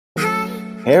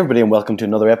Hey everybody, and welcome to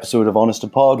another episode of Honest to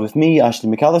Pod with me, Ashley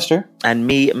McAllister. And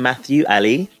me, Matthew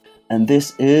Ali. And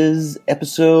this is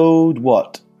episode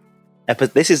what?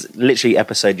 This is literally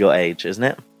episode your age, isn't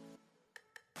it?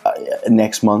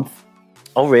 Next month.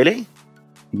 Oh, really?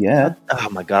 Yeah. Oh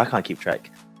my god, I can't keep track.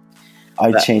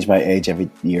 I change my age every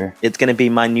year. It's going to be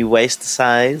my new waist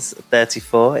size,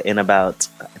 34, in about...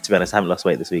 To be honest, I haven't lost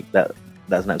weight this week. That's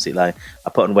an absolute lie. I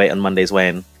put on weight on Monday's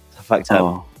weigh-in. I fucked up.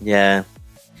 Oh. Yeah.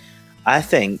 I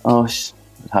think... it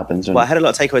happens. Well, I had a lot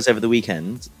of takeaways over the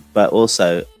weekend, but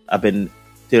also I've been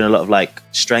doing a lot of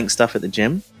strength stuff at the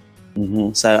gym.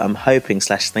 Mm-hmm. So I'm hoping /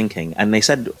 thinking, and they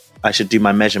said I should do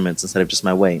my measurements instead of just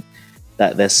my weight,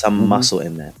 that there's some muscle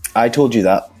in there. I told you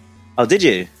that. Oh, did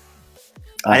you?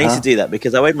 I need to do that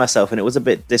because I weighed myself and it was a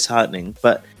bit disheartening,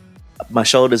 but my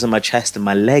shoulders and my chest and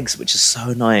my legs, which is so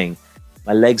annoying,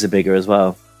 my legs are bigger as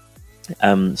well.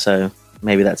 So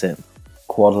maybe that's it.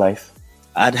 Quad life.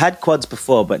 I'd had quads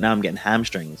before, but now I'm getting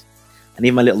hamstrings. And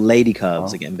even my little lady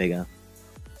calves are getting bigger.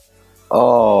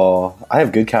 Oh, I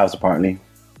have good calves apparently.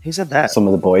 Who said that? Some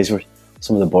of the boys were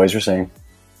saying.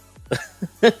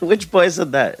 Which boy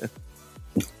said that?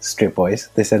 Straight boys.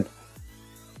 They said,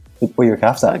 where your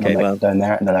calves at? Okay, and I'm down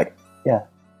there. And they're like, yeah,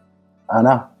 I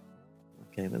know.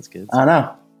 Okay, that's good. I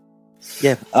know.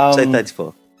 Yeah, so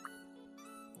 34.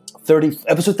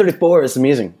 Episode 34 is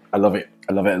amazing. I love it.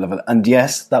 And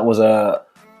yes, that was a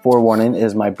forewarning. It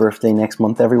is my birthday next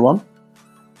month, everyone.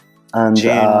 And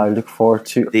I look forward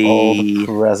to all the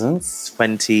presents.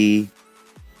 20...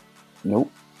 Nope.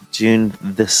 June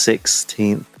the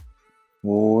 16th.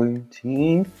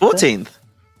 14th? 14th?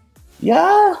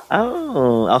 Yeah.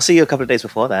 Oh, I'll see you a couple of days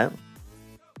before that.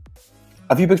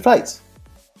 Have you booked flights?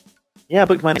 Yeah, I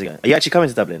booked mine ago. Are you actually coming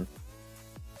to Dublin?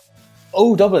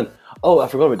 Oh, Dublin. Oh, I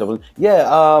forgot about Dublin. Yeah,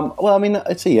 well, I mean,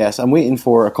 I'd say yes. I'm waiting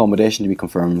for accommodation to be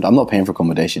confirmed. I'm not paying for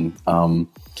accommodation.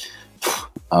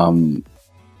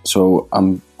 So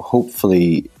I'm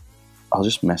hopefully... I'll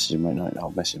just message him right now.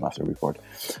 I'll message him after the record.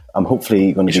 I'm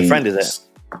hopefully going to be... Your friend, is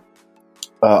it?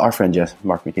 Our friend, yes.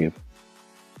 Mark McCabe.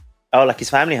 Oh, like his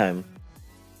family home?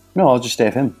 No, I'll just stay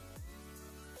with him.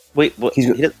 Wait, what?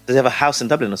 Does he have a house in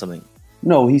Dublin or something?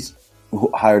 No, he's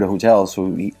hired a hotel.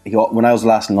 So he when I was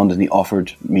last in London, he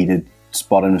offered me to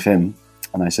spot in with him.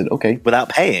 And I said, okay. Without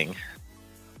paying?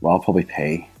 Well, I'll probably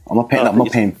pay. I'm not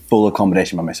paying full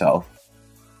accommodation by myself.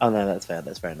 Oh, no, that's fair.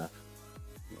 That's fair enough.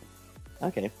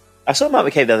 Okay. I saw Mark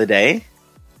McCabe the other day,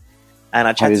 and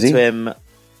I chatted to him.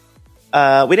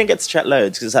 We didn't get to chat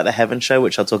loads because it's at the Heaven show,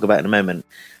 which I'll talk about in a moment.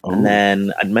 Oh. And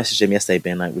then I'd messaged him yesterday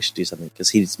being like, we should do something, because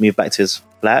he's moved back to his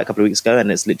flat a couple of weeks ago,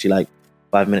 and it's literally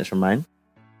 5 minutes from mine.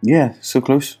 Yeah, so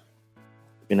close.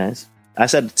 It'd be nice. I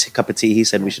said a cup of tea. He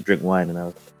said we should drink wine, and I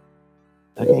was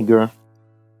like, okay, girl.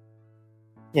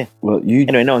 Yeah. Well,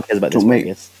 anyway, no one cares about this, I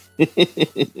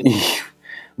guess.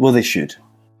 Well, they should.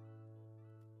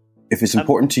 If it's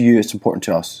important to you, it's important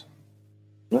to us.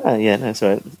 Yeah, no, it's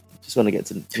all right. Just want to get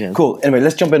to... Cool. Anyway,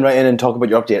 let's jump in right in and talk about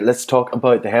your update. Let's talk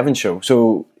about the Heaven show.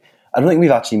 So, I don't think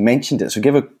we've actually mentioned it. So,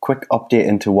 give a quick update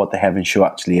into what the Heaven show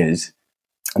actually is,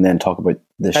 and then talk about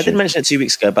this. I did mention it 2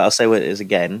 weeks ago, but I'll say what it is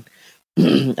again.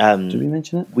 Did we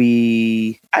mention it?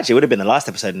 Actually, it would have been the last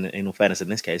episode, in all fairness, in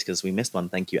this case, because we missed one.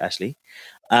 Thank you, Ashley.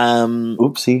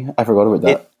 Oopsie, I forgot about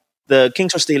that. The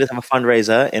King's Cross Steelers have a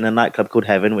fundraiser in a nightclub called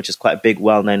Heaven, which is quite a big,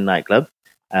 well-known nightclub.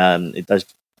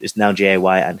 It's now GAY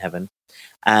and Heaven.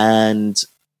 And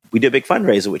we do a big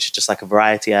fundraiser, which is just like a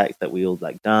variety act that we all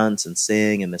dance and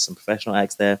sing, and there's some professional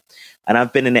acts there. And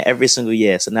I've been in it every single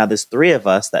year. So now there's 3 of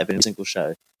us that have been in a single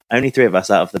show. Only 3 of us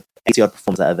out of the 80-odd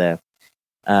performers that are there.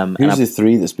 Who's the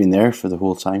 3 that's been there for the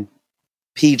whole time?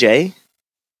 PJ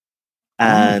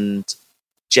and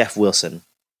Jeff Wilson.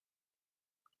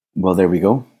 Well, there we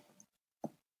go.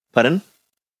 Pardon?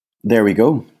 There we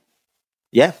go.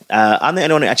 Yeah, I'm the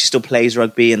only one who actually still plays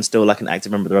rugby and still an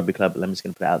active member of the rugby club, but I'm just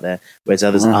going to put it out there, whereas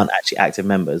others aren't actually active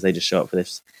members. They just show up for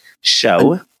this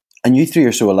show. And you 3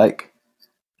 are so alike.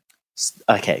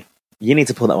 Okay, you need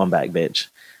to pull that one back, bitch.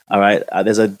 All right,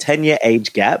 there's a 10-year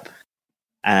age gap,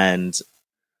 and...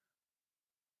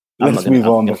 Let's move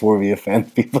on before we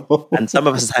offend people. And some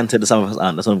of us are talented and some of us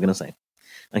aren't. That's what I'm going to say.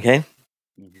 Okay?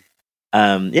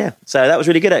 Yeah, so that was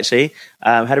really good, actually.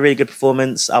 Had a really good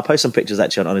performance. I'll post some pictures,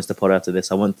 actually, on Honest to Pod after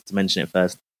this. I wanted to mention it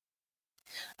first.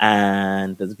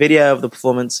 And there's a video of the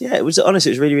performance. Yeah, it was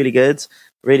really, really good.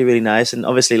 Really, really nice. And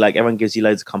obviously, everyone gives you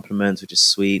loads of compliments, which is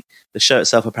sweet. The show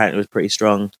itself apparently was pretty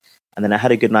strong. And then I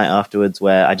had a good night afterwards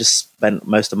where I just spent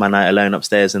most of my night alone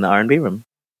upstairs in the R&B room.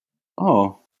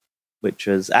 Oh. Which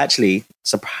was actually,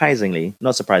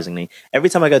 not surprisingly, every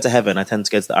time I go to Heaven, I tend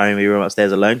to go to the R&B room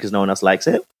upstairs alone because no one else likes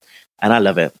it. And I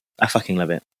love it. I fucking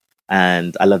love it.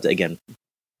 and I loved it again.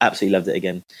 Absolutely loved it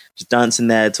again. Just dancing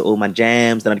there to all my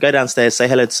jams. Then I'd go downstairs, say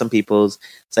hello to some people,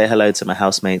 say hello to my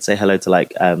housemates, say hello to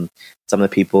like some of the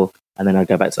people, and then I'd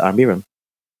go back to the R&B room.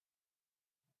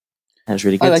 And it's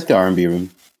really good. I like the R&B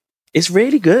room. It's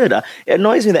really good. It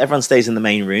annoys me that everyone stays in the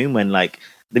main room when like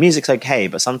the music's okay,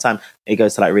 but sometimes it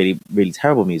goes to like really, really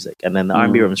terrible music, and then the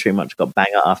R&B room has pretty much got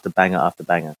banger after banger after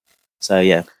banger. So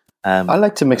yeah, I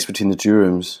like to mix between the two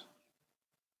rooms.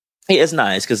 It is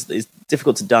nice because it's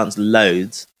difficult to dance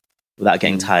loads without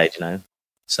getting tired, you know.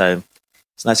 So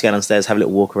it's nice to go downstairs, have a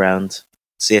little walk around,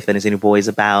 see if there's any boys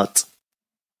about.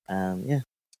 Yeah.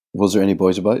 Was there any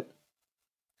boys about?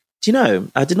 Do you know,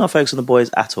 I did not focus on the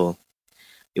boys at all.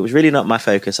 It was really not my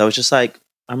focus. I was just like,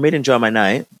 I'm really enjoying my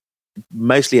night,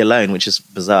 mostly alone, which is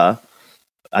bizarre.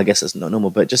 I guess it's not normal,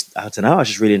 but just, I don't know, I was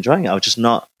just really enjoying it. I was just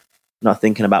not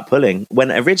thinking about pulling.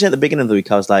 When originally at the beginning of the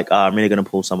week, I was like, oh, I'm really going to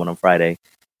pull someone on Friday,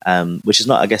 which is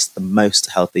not, I guess, the most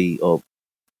healthy or,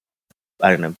 I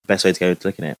don't know, best way to go to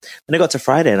looking at it. Then I got to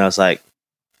Friday and I was like,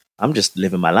 I'm just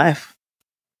living my life.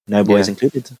 No boys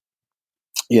included.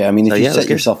 Yeah, I mean, if you set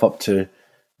yourself up to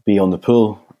be on the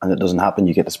pool and it doesn't happen,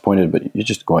 you get disappointed, but you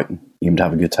just go out and aim to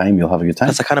have a good time, you'll have a good time.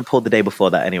 Plus, I kind of pulled the day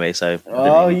before that anyway, so...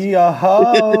 Oh,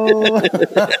 yo-ho!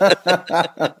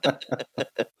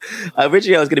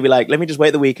 Originally, I was going to be like, let me just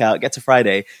wait the week out, get to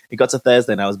Friday. It got to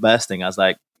Thursday and I was bursting. I was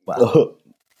like, wow.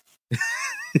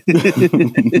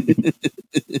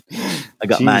 I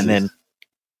got mine then.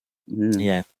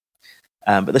 Yeah.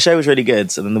 But the show was really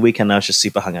good. So then the weekend I was just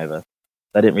super hungover.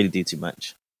 I didn't really do too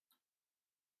much.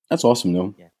 That's awesome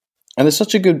though. Yeah. And it's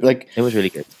such a good, like... It was really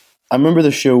good. I remember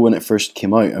the show when it first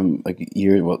came out, like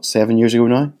 7 years ago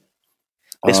now?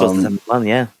 This was the 7th one,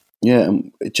 yeah. Yeah,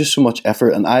 it's just so much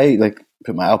effort. And I'll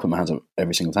put my hands up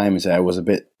every single time and say I was a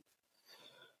bit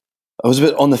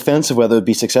on the fence of whether it would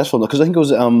be successful. Because I think it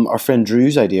was our friend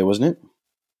Drew's idea, wasn't it?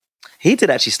 He did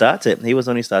actually start it. He was the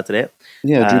one who started it.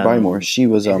 Yeah, Drew Barrymore. She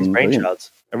was his brainchild.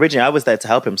 Originally, I was there to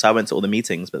help him, so I went to all the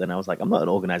meetings. But then I was like, I'm not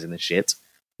organizing this shit.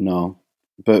 No,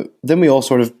 but then we all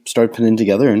sort of started putting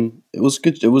together, and it was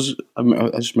good. It was. I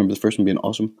just remember the first one being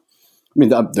awesome. I mean,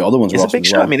 the other ones were awesome. It's a big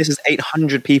show. Well. I mean, this is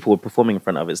 800 people performing in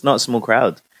front of it. It's not a small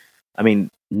crowd. I mean,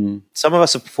 some of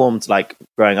us have performed like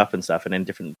growing up and stuff, and in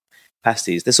different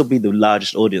capacities. This will be the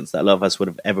largest audience that a lot of us would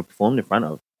have ever performed in front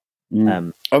of.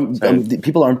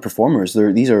 People aren't performers.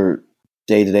 These are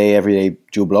day-to-day, everyday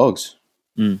Joe Blogs.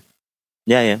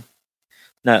 Yeah.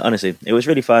 No, honestly, it was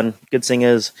really fun. Good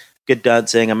singers, good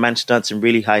dancing. I managed to dance in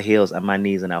really high heels, and my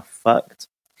knees are now fucked.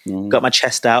 Got my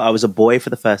chest out. I was a boy for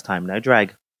the first time. No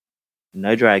drag.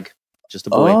 Just a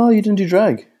boy. Oh, you didn't do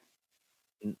drag?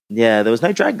 Yeah, there was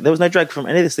no drag. There was no drag from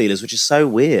any of the Steelers, which is so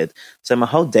weird. So my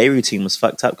whole day routine was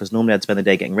fucked up because normally I'd spend the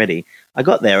day getting ready. I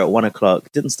got there at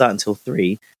 1:00, didn't start until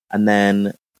 3, and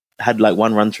then had like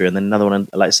one run through and then another one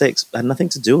at like 6. I had nothing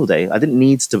to do all day. I didn't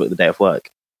need to book the day off work.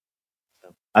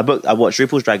 I watched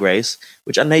RuPaul's Drag Race,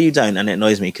 which I know you don't, and it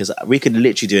annoys me because we could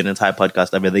literally do an entire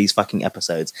podcast over these fucking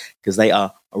episodes because they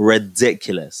are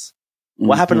ridiculous.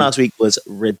 What happened last week was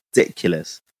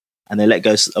ridiculous. And they let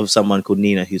go of someone called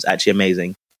Nina, who's actually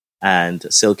amazing. And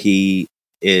Silky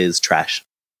is trash.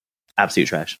 Absolute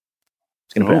trash.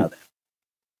 Just going to put it out there.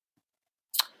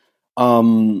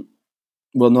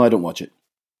 Well, no, I don't watch it.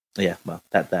 Yeah, well,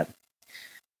 that.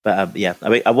 But yeah,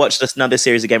 I watched another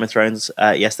series of Game of Thrones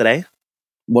yesterday.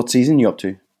 What season are you up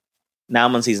to? Now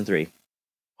I'm on season 3.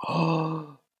 Are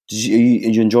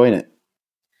you enjoying it?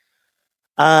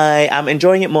 I am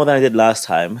enjoying it more than I did last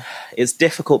time. It's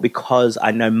difficult because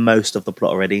I know most of the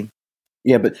plot already.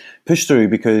 Yeah, but push through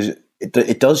because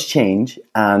it does change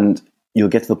and you'll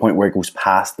get to the point where it goes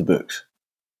past the books.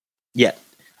 Yeah,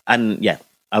 and yeah,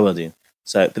 I will do.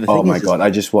 So, but the thing oh my God,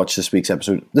 I just watched this week's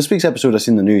episode. This week's episode I've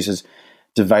seen the news has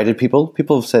divided people.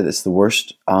 People have said it's the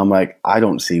worst. I'm like, I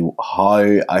don't see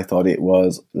how. I thought it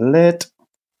was lit.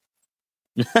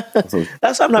 That's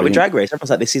what I'm like with Drag Race. Everyone's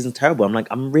like, this season's terrible. I'm like,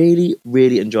 I'm really,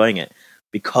 really enjoying it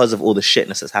because of all the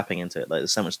shitness that's happening into it. Like,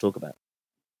 there's so much to talk about.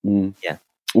 Yeah.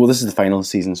 Well, this is the final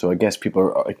season, so I guess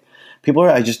people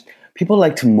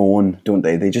like to moan, don't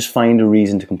they? They just find a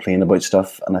reason to complain about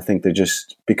stuff, and I think they're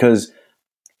just because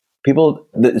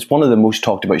it's one of the most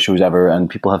talked about shows ever, and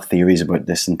people have theories about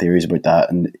this and theories about that,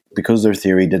 and because their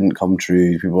theory didn't come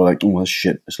true, people are like, oh, that's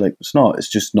shit. It's like, it's not. It's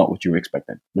just not what you were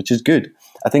expecting, which is good.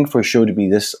 I think for a show to be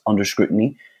this under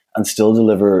scrutiny and still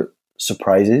deliver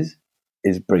surprises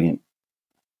is brilliant.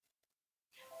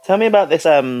 Tell me about this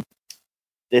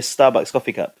this Starbucks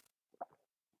coffee cup.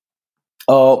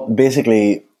 Oh,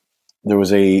 basically, there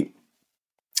was a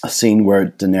scene where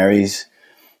Daenerys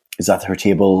is at her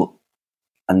table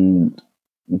and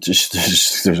just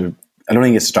there's I don't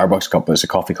think it's a Starbucks cup, but it's a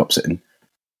coffee cup sitting,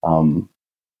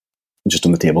 just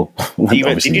on the table.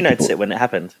 Did you notice it when it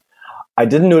happened? I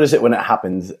didn't notice it when it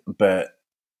happened, but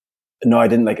no, I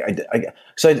didn't. Like I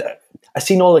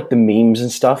seen all like the memes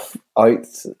and stuff out,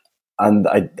 and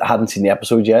I hadn't seen the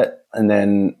episode yet. And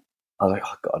then I was like,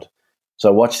 oh god. So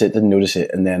I watched it, didn't notice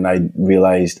it, and then I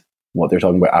realized what they're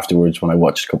talking about afterwards when I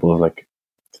watched a couple of like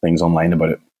things online about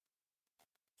it.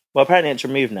 Well, apparently it's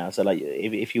removed now, so like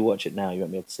if you watch it now, you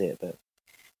won't be able to see it. But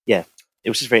yeah, it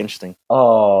was just very interesting.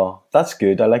 Oh, that's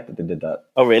good. I like that they did that.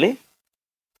 Oh, really?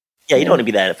 Yeah, you don't want to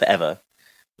be there forever.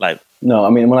 Like, no, I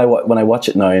mean when I watch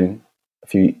it now in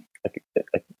in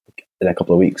a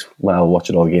couple of weeks, when I'll watch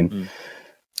it all again. Mm.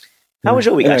 How was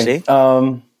your week, actually?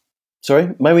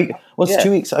 Sorry, my week. Well, it's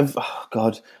 2 weeks.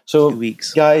 So 2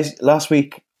 weeks, guys. Last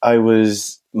week I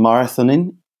was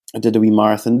marathoning. I did a wee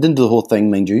marathon. Didn't do the whole thing,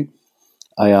 mind you.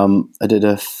 I did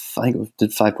I think I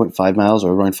did 5.5 miles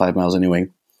or around 5 miles anyway.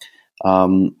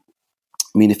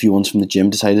 Me and a few ones from the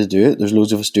gym decided to do it. There's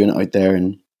loads of us doing it out there,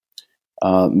 and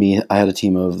I had a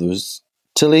team of there was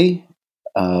Tilly,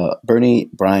 Bernie,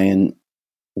 Brian,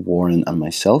 Warren, and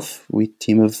myself. We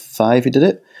team of 5 who did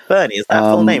it. Bernie, is that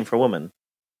a full name for a woman?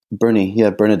 Bernie,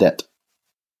 yeah, Bernadette.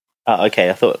 Oh, okay.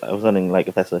 I was wondering like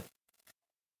if that's a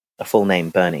full name,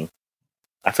 Bernie.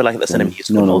 I feel like that's in a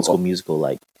musical, old school musical,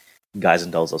 like Guys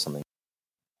and Dolls or something.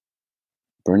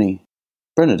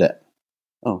 Bernadette.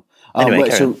 Oh, anyway,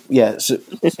 so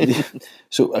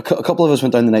a couple of us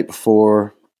went down the night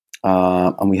before,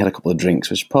 and we had a couple of drinks,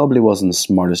 which probably wasn't the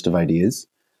smartest of ideas.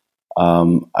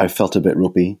 I felt a bit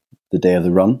ropey the day of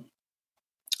the run.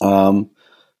 Powered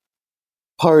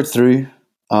through,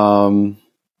 and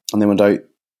then went out,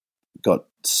 got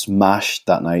smashed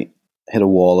that night, hit a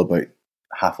wall about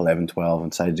 11:30,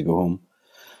 and decided to go home,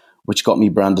 which got me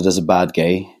branded as a bad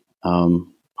gay.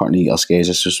 Apparently us gays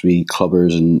are supposed to be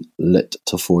clubbers and lit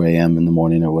till 4 a.m. in the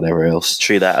morning or whatever else.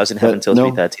 True that. I was in heaven till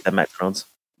 3:30 at McDonald's.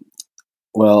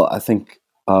 Well, I think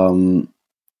you'll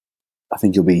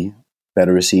be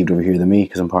better received over here than me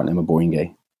because I'm a boring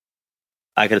gay.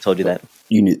 I could have told you that.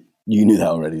 You knew that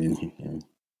already, didn't you? Yeah.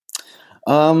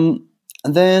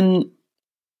 And then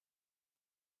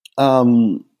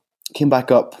came back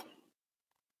up,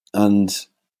 and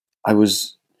I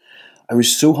was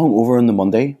so hungover on the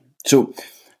Monday. So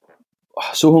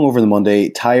hungover on the Monday,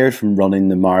 tired from running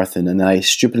the marathon, and I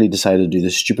stupidly decided to do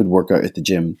this stupid workout at the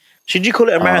gym. Should you call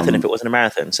it a marathon if it wasn't a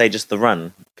marathon? Say just the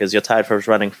run, because you're tired from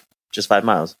running just 5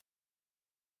 miles.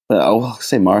 I'll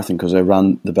say marathon because I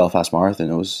ran the Belfast Marathon.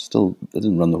 I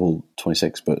didn't run the whole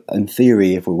 26, but in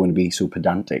theory, if we're going to be so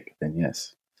pedantic, then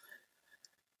yes.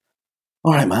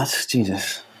 All right, Matt.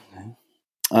 Jesus.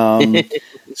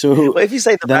 So well, if you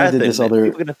say the marathon, people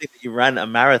are going to think that you ran a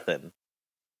marathon.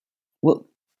 Well,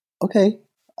 okay.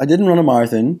 I didn't run a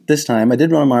marathon this time. I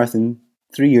did run a marathon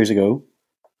 3 years ago.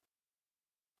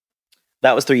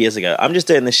 That was 3 years ago. I'm just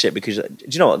doing this shit because do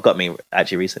you know what got me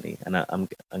actually recently? And I'm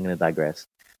going to digress.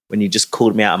 When you just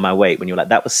called me out of my weight, when you were like,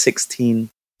 that was 16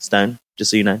 stone,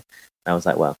 just so you know. And I was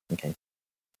like, well, okay.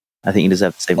 I think you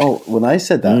deserve the same. Oh, when I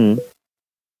said that.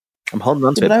 I'm holding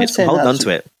on to it. I'm holding on to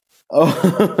it. Oh,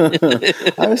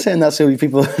 I was saying that so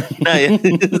people. No, yeah.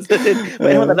 But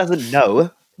anyone that doesn't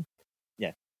know.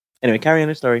 Yeah. Anyway, carry on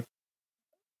your story.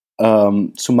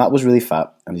 So Matt was really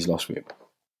fat and he's lost weight.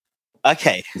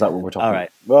 Okay. Is that what we're talking about?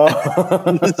 All right.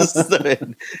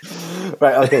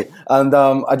 Right, okay. And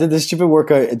I did this stupid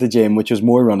workout at the gym, which was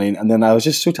more running, and then I was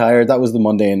just so tired. That was the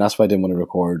Monday, and that's why I didn't want to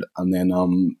record. And then,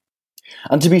 and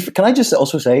can I just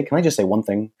say one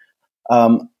thing?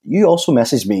 You also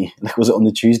messaged me, like, was it on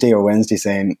the Tuesday or Wednesday,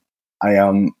 saying,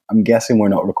 I'm guessing we're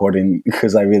not recording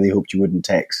because I really hoped you wouldn't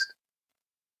text.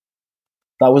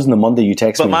 That wasn't the Monday you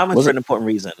texted me. But mine was for an important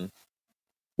reason.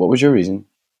 What was your reason?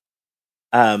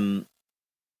 I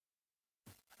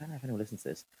don't know if anyone listens to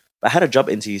this, but I had a job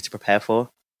interview to prepare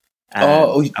for. And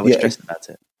I was stressed about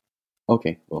it.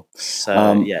 Okay, well.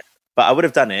 So, yeah. But I would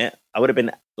have done it. I would have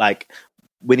been like,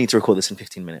 we need to record this in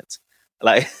 15 minutes.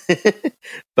 Like,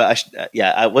 but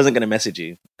I wasn't going to message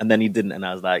you. And then you didn't. And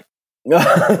I was like,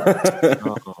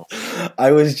 oh.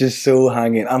 I was just so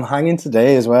hanging. I'm hanging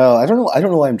today as well. I don't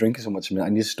know why I'm drinking so much. I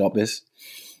need to stop this.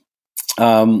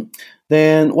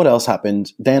 Then what else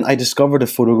happened? Then I discovered a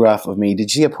photograph of me.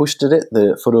 Did you see I posted it?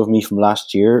 The photo of me from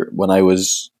last year when I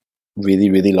was really,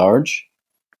 really large.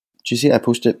 Did you see I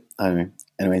posted it?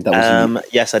 Anyway, that was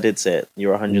yes, I did see it.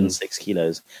 You're 106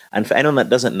 kilos. And for anyone that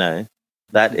doesn't know,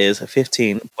 that is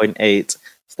 15.8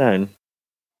 stone.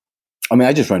 I mean,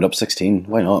 I just round up 16.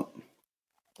 Why not?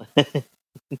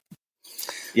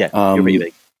 Yeah, you're really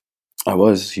big. I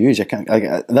was huge. I can't.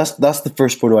 That's the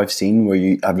first photo I've seen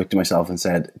where I've looked at myself and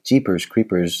said, "Jeepers,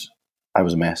 creepers, I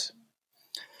was a mess."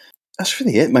 That's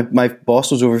really it. My boss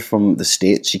was over from the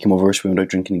States. She came over, so we went out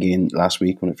drinking again last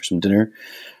week. Went out for some dinner.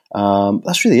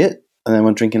 That's really it. And then I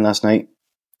went drinking last night.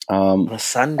 On a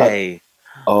Sunday.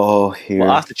 Here.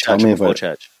 Well, after church, tell me before about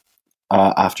church.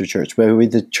 after church. Well, we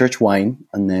did church wine,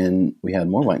 and then we had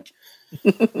more wine.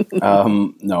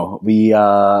 No,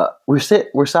 we're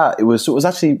sat. It was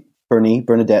actually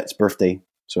Bernadette's birthday.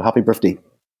 So happy birthday,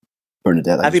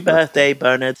 Bernadette! Happy birthday,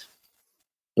 Bernard.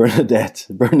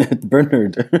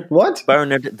 Bernard. What?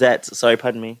 Bernadette. Sorry,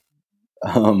 pardon me.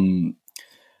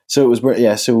 So it was,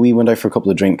 yeah. So we went out for a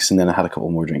couple of drinks, and then I had a couple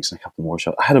more drinks and a couple more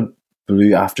shots. I had a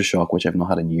blue aftershock, which I've not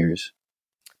had in years.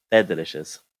 They're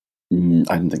delicious. I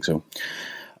didn't think so.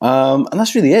 And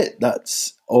that's really it.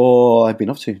 That's all I've been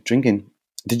up to, drinking.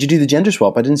 Did you do the gender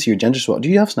swap? I didn't see your gender swap. Do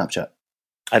you have Snapchat?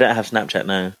 I don't have Snapchat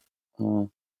now.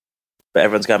 But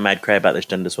everyone's got mad cray about this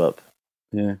gender swap.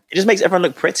 Yeah. It just makes everyone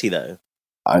look pretty, though.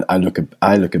 I look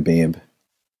a babe.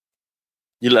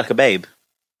 You look like a babe.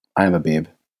 I am a babe.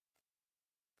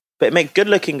 But it makes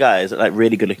good-looking guys look like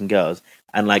really good-looking girls,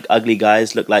 and like ugly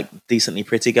guys look like decently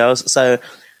pretty girls. So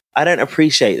I don't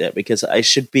appreciate it because it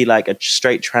should be like a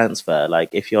straight transfer. Like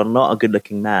if you're not a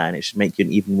good-looking man, it should make you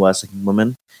an even worse-looking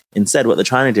woman. Instead, what they're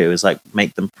trying to do is like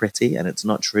make them pretty, and it's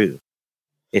not true.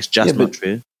 It's just not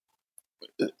true.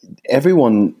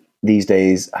 Everyone these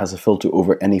days has a filter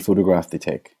over any photograph they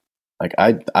take. Like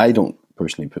I don't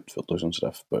personally put filters on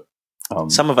stuff, but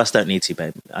some of us don't need to,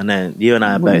 babe. I know you and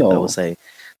I are both. I will say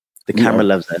the camera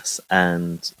loves us,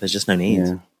 and there's just no need.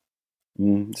 Yeah.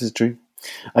 This is true.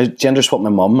 I gender swapped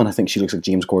my mum, and I think she looks like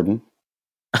James Corden.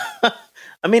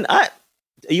 I mean, are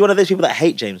you one of those people that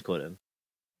hate James Corden?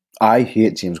 I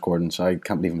hate James Corden, so I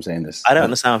can't believe I'm saying this. I don't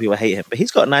understand why people hate him, but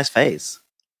he's got a nice face.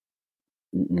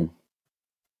 Mm-mm.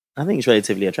 I think he's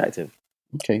relatively attractive.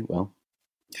 Okay, well.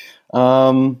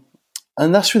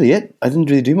 And that's really it. I didn't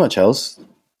really do much else.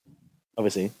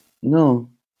 Obviously. No,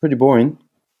 pretty boring.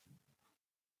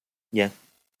 Yeah,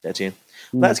 that's you.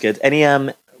 Well, that's good. Any,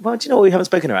 well, do you know what we haven't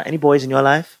spoken about? Any boys in your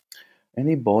life?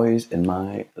 Any boys in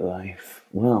my life?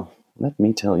 Well, let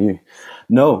me tell you.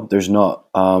 No, there's not.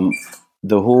 One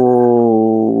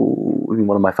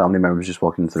of my family members just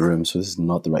walked into the room, so this is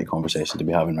not the right conversation to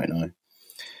be having right now.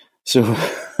 So,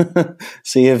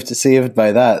 saved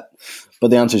by that.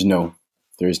 But the answer is no,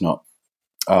 there is not.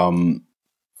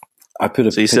 I put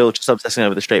a. So you're still just obsessing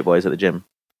over the straight boys at the gym?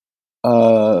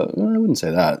 I wouldn't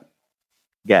say that.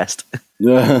 Guessed.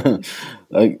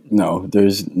 Like no, there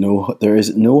is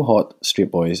no hot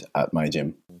straight boys at my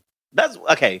gym. That's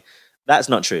okay. That's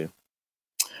not true.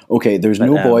 Okay, there's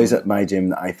no boys at my gym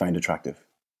that I find attractive.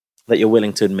 That you're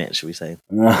willing to admit, should we say?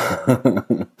 No.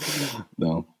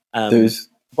 There's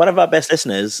one of our best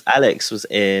listeners, Alex, was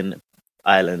in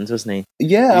Ireland, wasn't he?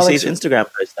 Yeah, you see his Instagram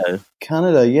post though.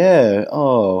 Canada, yeah.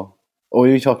 Oh, what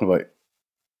are you talking about?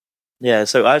 Yeah,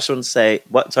 so I just want to say,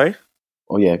 what? Sorry.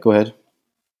 Oh yeah, go ahead.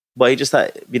 Well, he just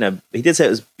thought, he did say it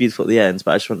was beautiful at the end,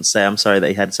 but I just want to say I'm sorry that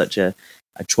he had such a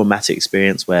traumatic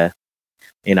experience where,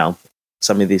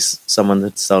 someone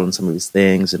had stolen some of his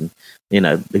things, and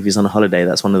if he's on a holiday,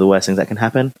 that's one of the worst things that can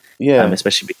happen. Yeah,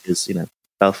 especially because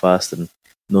Belfast and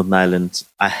Northern Ireland,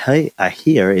 I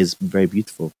hear is very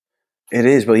beautiful. It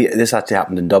is, but this actually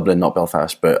happened in Dublin, not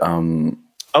Belfast. But oh,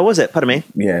 was it? Pardon me.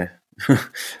 Yeah.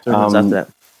 After that.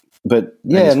 But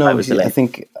yeah, no, I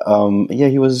think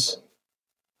he was.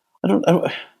 I don't.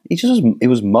 He just was. It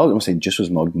was mugged. I'm saying just was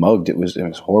mugged. It was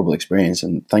a horrible experience,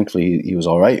 and thankfully he was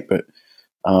all right. But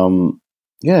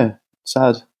yeah,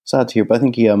 sad to hear. But I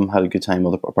think he had a good time.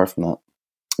 Apart from that,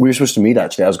 we were supposed to meet.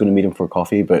 Actually, I was going to meet him for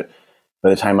coffee, but by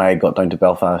the time I got down to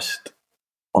Belfast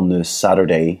on the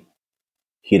Saturday,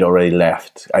 he'd already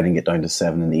left. I didn't get down to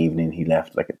 7 in the evening. He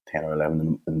left like at 10 or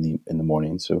 11 in the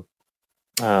morning. So,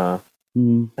 that's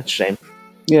a shame.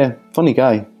 Yeah, funny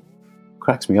guy.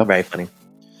 Cracks me up. Very funny.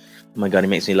 Oh my god, he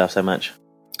makes me laugh so much.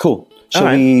 Cool.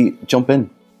 Shall we jump in?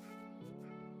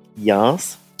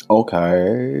 Yes.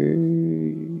 Okay.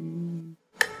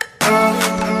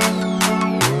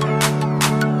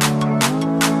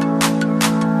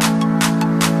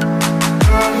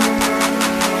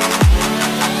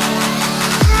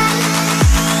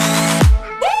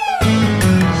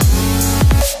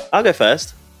 I'll go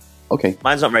first. Okay.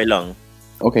 Mine's not very long.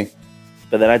 Okay.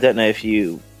 But then I don't know if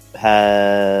you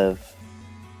have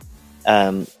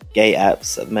gay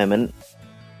apps at the moment.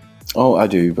 Oh, I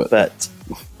do, but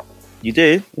you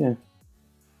do? Yeah.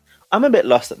 I'm a bit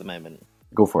lost at the moment.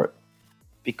 Go for it.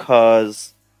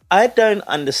 Because I don't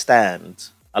understand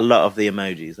a lot of the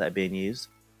emojis that are being used.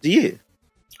 Do you?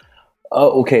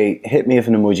 Oh, okay. Hit me with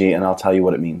an emoji, and I'll tell you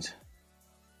what it means.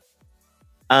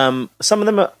 Some of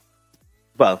them are,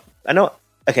 well, I know.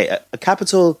 Okay, a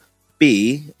capital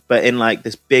B, but in like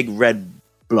this big red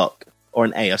block, or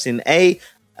an A. I've seen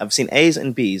A's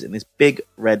and B's in this big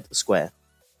red square.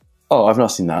 Oh, I've not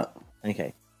seen that.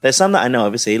 Okay, there's some that I know.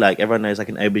 Obviously, like everyone knows, like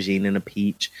an aubergine and a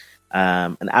peach,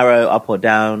 an arrow up or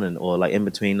down, and or like in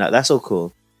between. Like that's all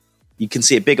cool. You can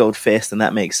see a big old fist, and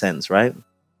that makes sense, right?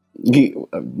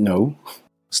 No.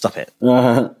 Stop it.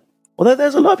 Uh, Although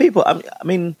there's a lot of people. I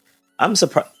mean, I'm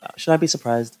surprised. Should I be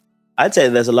surprised? I'd say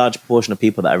there's a large proportion of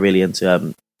people that are really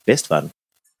into fist fun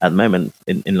at the moment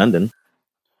in London.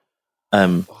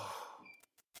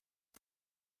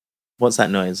 What's that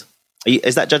noise?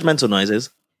 Is that judgmental noises?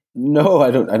 no,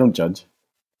 I don't judge.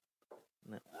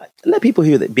 Let people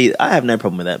who be. I have no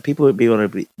problem with that. People want to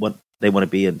be what they want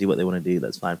to be and do what they want to do.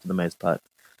 That's fine for the most part.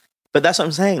 But that's what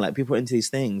I'm saying. Like people are into these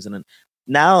things, and then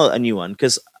now a new one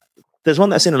because there's one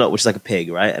that I've seen a lot, which is like a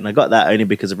pig, right? And I got that only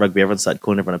because of rugby. Everyone started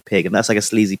calling everyone a pig, and that's like a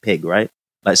sleazy pig, right?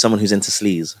 Like someone who's into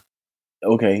sleaze.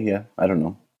 Okay, yeah, I don't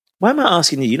know. Why am I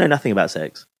asking you? You know nothing about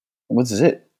sex. What is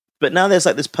it? But now there's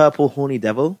like this purple horny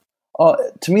devil. Oh,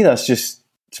 to me,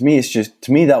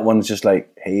 that one's just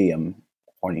like, hey, I'm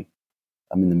horny.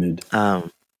 I'm in the mood. I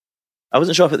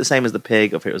wasn't sure if it's the same as the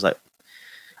pig or if it was like.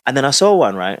 And then I saw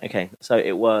one, right? Okay, so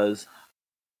it was.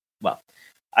 Well,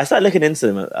 I started looking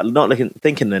into them,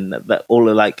 thinking then that all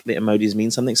of like the emojis mean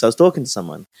something. So I was talking to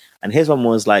someone, and his one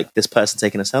was like this person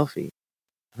taking a selfie,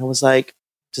 and I was like,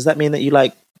 "Does that mean that you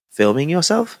like filming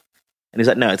yourself?" And he's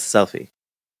like, "No, it's a selfie."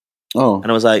 Oh,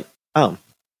 And I was like, "Oh,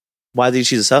 why did you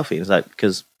choose a selfie?" And he's like,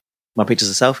 "Because my picture's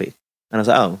a selfie." And I was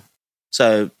like, "Oh,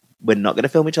 so we're not going to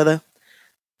film each other?"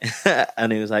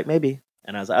 And he was like, "Maybe."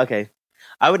 And I was like, "Okay."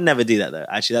 I would never do that though.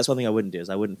 Actually, that's one thing I wouldn't do is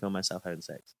I wouldn't film myself having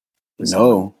sex.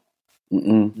 no.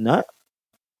 Mm-mm.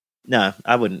 No,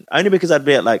 I wouldn't. Only because I'd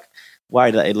be like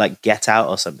worried that it'd like get out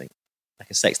or something, like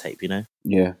a sex tape, you know.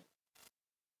 Yeah.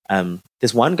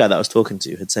 This one guy that I was talking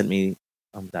to had sent me.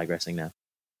 I'm digressing now.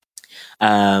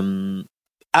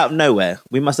 Out of nowhere,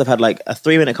 we must have had like a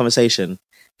 3-minute conversation.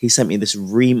 He sent me this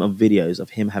ream of videos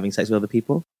of him having sex with other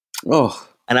people. Oh.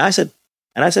 And I said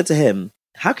to him,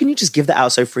 "How can you just give that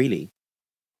out so freely?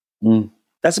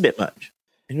 That's a bit much."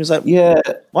 And he was like, Yeah.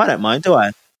 "Well, I don't mind, do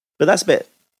I? But that's a bit.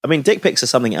 I mean, dick pics are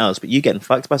something else. But you getting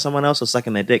fucked by someone else or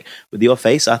sucking their dick with your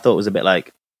face, I thought was a bit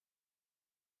like,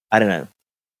 I don't know.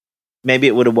 Maybe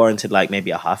it would have warranted like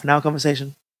maybe a half an hour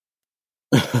conversation,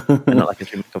 and not like a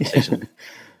 3-minute conversation."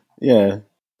 Yeah.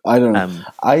 I don't know.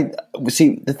 I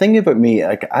see the thing about me.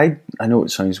 Like I know it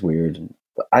sounds weird,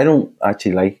 but I don't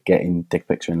actually like getting dick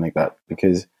pics or anything like that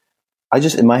because I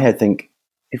just in my head think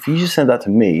if you just sent that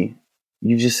to me,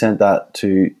 you just sent that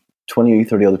to 20 or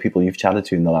 30 other people you've chatted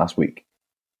to in the last week.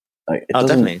 Like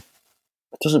Definitely.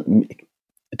 It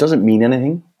doesn't mean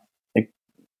anything. Like,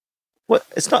 What?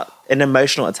 It's not an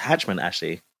emotional attachment,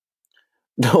 Ashley.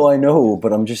 no, I know,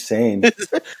 but I'm just saying.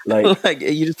 Like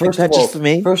you just picked that just for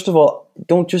me. First of all,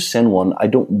 don't just send one. I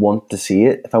don't want to see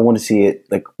it. If I want to see it,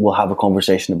 like we'll have a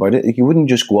conversation about it. Like, you wouldn't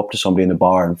just go up to somebody in a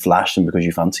bar and flash them because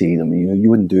you fancy them. You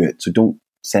wouldn't do it. So don't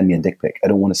send me a dick pic. I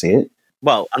don't want to see it.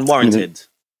 Well, unwarranted.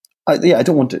 I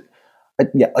don't want to.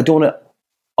 I don't want to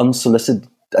unsolicited.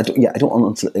 I don't want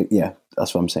unsolicited. Yeah,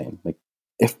 that's what I'm saying. Like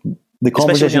if the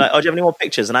conversation, especially like, "Oh, do you have any more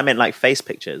pictures?" And I meant like face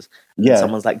pictures. And yeah,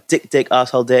 someone's like, "Dick,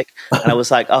 asshole, dick," and I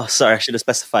was like, "Oh, sorry, I should have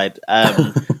specified." I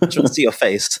just want to see your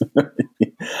face.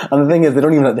 And the thing is, they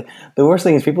don't even. Have, the worst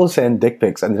thing is people send dick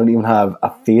pics and they don't even have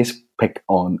a face pic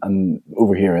on, and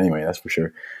over here anyway. That's for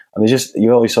sure. And they just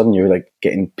you all of a sudden you're like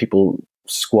getting people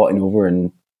squatting over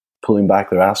and pulling back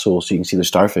their asshole so you can see their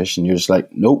starfish, and you're just like,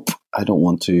 nope, I don't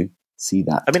want to see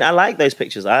that. I mean, I like those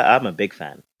pictures. I'm a big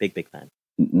fan, big fan,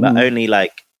 but only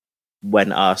like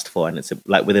when asked for, and it's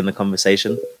like within the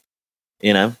conversation,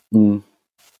 you know,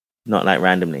 not like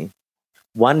randomly.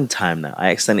 One time though, I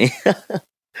accidentally,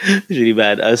 it's really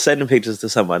bad. I was sending pictures to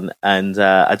someone, and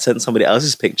I'd sent somebody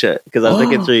else's picture because I was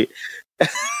looking through. I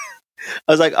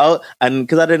was like, oh, and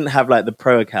because I didn't have like the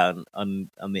pro account on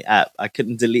the app, I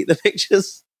couldn't delete the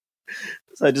pictures.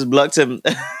 So I just blocked him.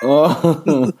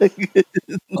 Oh,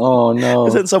 oh no! I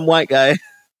sent some white guy.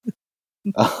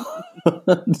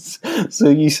 So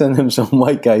you send him some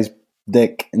white guy's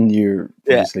dick, and you're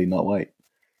obviously not white.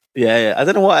 Yeah. I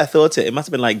don't know what I thought it. It must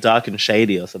have been like dark and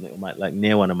shady or something, like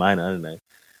near one of mine. I don't know.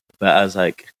 But I was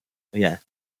like, yeah.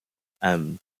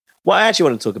 What I actually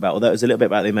want to talk about, although it was a little bit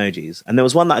about the emojis, and there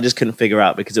was one that I just couldn't figure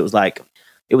out because it was like,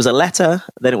 it was a letter,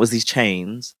 then it was these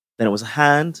chains, then it was a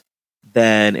hand,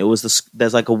 then it was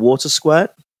there's like a water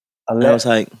squirt. And I was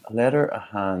like, a letter, a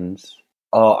hand.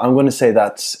 Oh, I'm going to say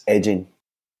that's edging.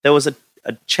 there was a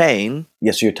chain.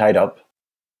 Yes, so you're tied up.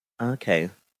 Okay.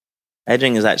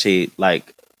 Edging is actually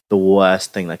like the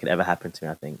worst thing that could ever happen to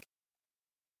me, I think.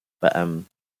 But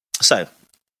so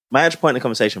my actual point of the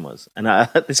conversation was, and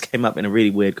this came up in a really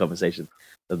weird conversation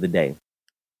of the day,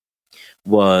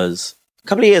 was a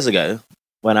couple of years ago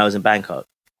when I was in Bangkok.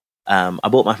 I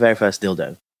bought my very first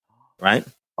dildo, right?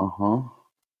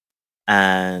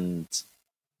 And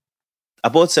I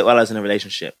bought it while I was in a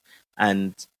relationship,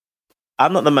 and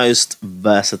I'm not the most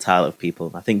versatile of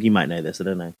people. I think you might know this. I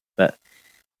don't know, but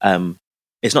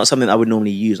it's not something I would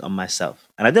normally use on myself,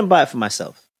 and I didn't buy it for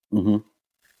myself.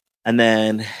 And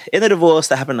then in the divorce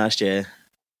that happened last year,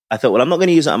 I thought, well, I'm not going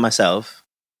to use it on myself.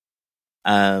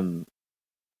 So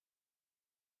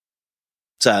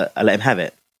I let him have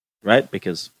it, right?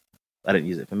 Because I didn't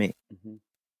use it for me.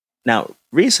 Now,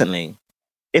 recently,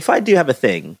 if I do have a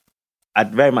thing,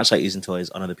 I'd very much like using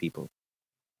toys on other people.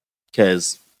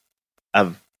 Because I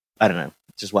don't know,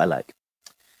 it's just what I like.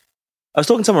 I was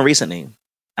talking to someone recently,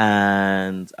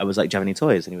 and I was like, do you have any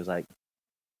toys? And he was like,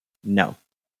 no.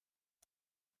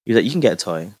 He was like, you can get a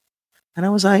toy. And I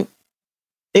was like,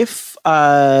 if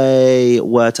I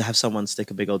were to have someone stick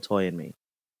a big old toy in me,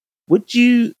 would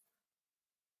you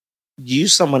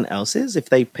use someone else's if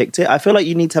they picked it? I feel like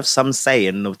you need to have some say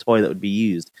in the toy that would be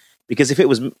used. Because if it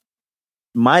was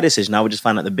my decision, I would just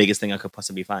find out the biggest thing I could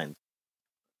possibly find.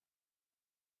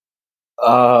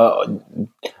 I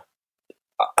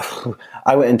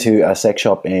went into a sex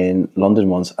shop in London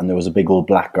once, and there was a big old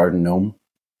black garden gnome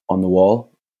on the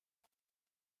wall.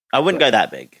 I wouldn't go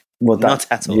that big. Well, not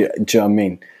at all. Yeah, do you know what I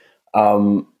mean?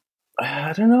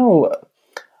 I don't know.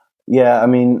 Yeah, I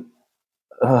mean,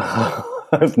 I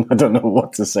don't know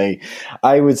what to say.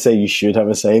 I would say you should have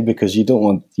a say, because you don't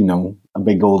want, a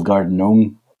big old garden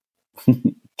gnome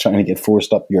trying to get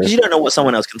forced up your... Because you don't know what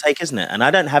someone else can take, isn't it? And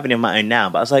I don't have any of my own now,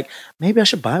 but I was like, maybe I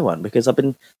should buy one, because I've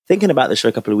been thinking about this for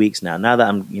a couple of weeks now that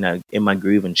I'm, in my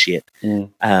groove and shit.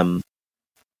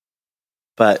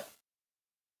 But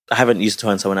I haven't used a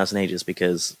toy on someone else in ages,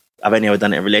 because I've only ever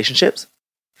done it in relationships.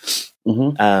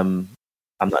 I'm not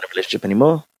in a relationship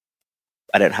anymore.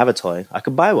 I don't have a toy. I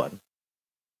could buy one.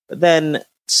 But then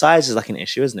size is like an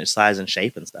issue, isn't it? Size and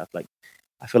shape and stuff. Like,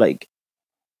 I feel like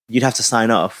you'd have to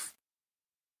sign off.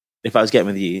 If I was getting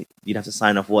with you, you'd have to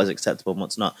sign off what's acceptable and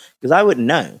what's not. Because I wouldn't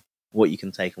know what you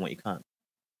can take and what you can't.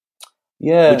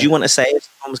 Yeah. Would you want to say if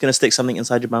someone was going to stick something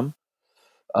inside your bum?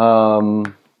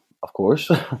 Of course.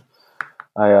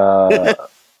 Yeah.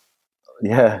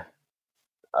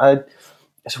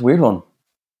 It's a weird one.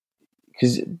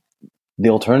 Because the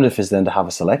alternative is then to have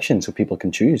a selection so people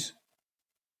can choose.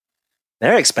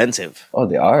 They're expensive. Oh,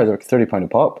 they are. They're like £30 a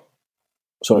pop.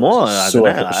 So more? I don't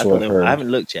know. I haven't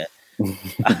looked yet.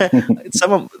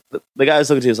 The guy I was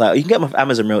talking to was like, you can get them off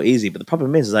Amazon real easy, but the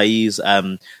problem is I use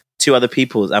two other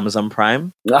people's Amazon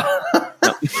Prime. So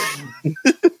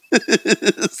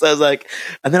I was like,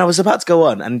 and then I was about to go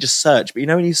on and just search, but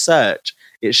when you search,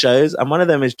 it shows, and one of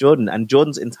them is Jordan, and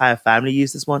Jordan's entire family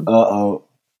used this one.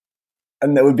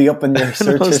 And that would be up in your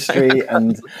search history,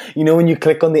 and when you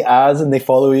click on the ads and they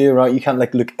follow you around, you can't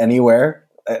look anywhere.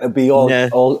 It'll be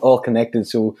all connected.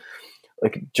 So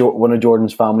like one of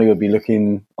Jordan's family would be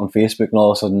looking on Facebook, and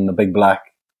all of a sudden a big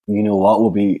black, will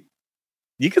be...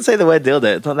 You can say the word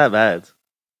dildo. It's not that bad.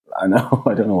 I know.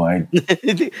 I don't know why.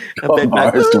 Got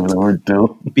embarrassed over the word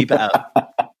dildo. Beep it out.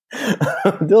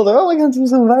 Dildo. Oh my God, I'm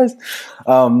so embarrassed.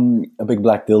 A big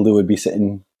black dildo would be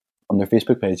sitting on their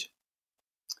Facebook page.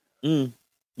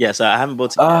 Yeah, so I haven't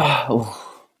bought it yet.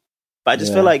 But I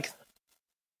just feel like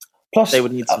plus they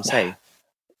would need some say.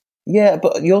 Yeah,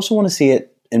 but you also want to see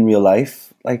it in real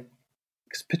life,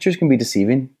 because pictures can be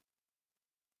deceiving.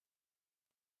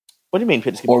 What do you mean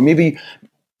pictures? Or maybe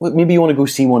you want to go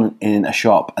see one in a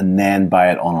shop and then buy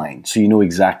it online, so you know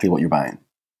exactly what you're buying.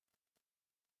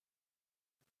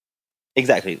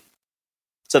 Exactly.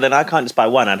 So then I can't just buy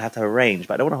one; I'd have to have a range.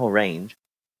 But I don't want a whole range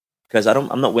because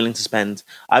I'm not willing to spend.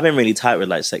 I've been really tight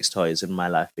with sex toys in my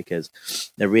life because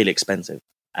they're really expensive,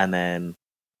 and then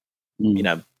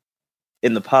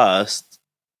in the past,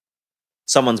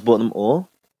 someone's bought them all.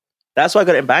 That's why I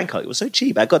got it in Bangkok. It was so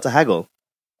cheap. I got to haggle.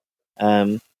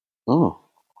 It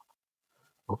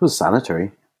was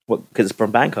sanitary. What? Because it's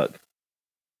from Bangkok.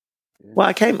 Yeah. Well,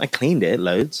 I cleaned it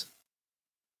loads.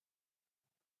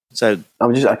 So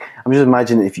I'm just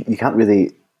imagining if you can't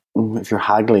really, if you're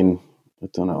haggling, I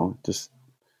don't know, just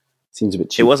seems a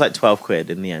bit cheap. It was £12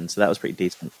 in the end, so that was pretty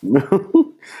decent.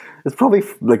 It's probably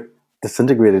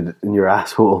disintegrated in your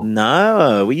asshole.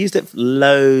 No, we used it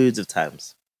loads of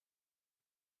times.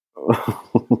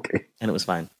 Okay. And it was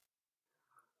fine.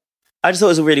 I just thought it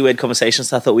was a really weird conversation,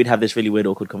 so I thought we'd have this really weird,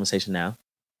 awkward conversation now.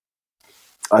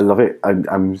 I love it.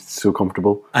 I'm so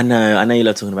comfortable. I know you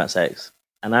love talking about sex,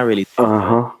 and I really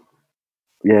do.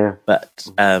 Yeah. But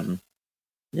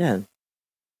yeah,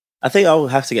 I think I'll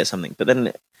have to get something. But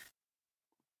then,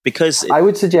 because I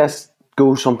would suggest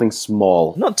go something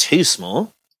small. not too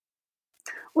small.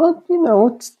 Well,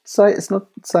 it's not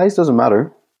size doesn't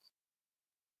matter.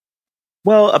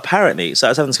 Well, apparently, so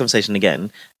I was having this conversation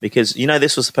again because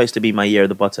this was supposed to be my year at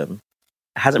the bottom.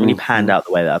 It hasn't really panned out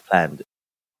the way that I planned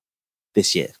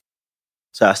this year.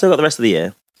 So I still got the rest of the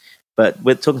year, but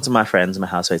with talking to my friends and my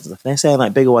housemates and stuff, they're saying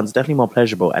like bigger ones are definitely more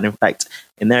pleasurable, and in fact,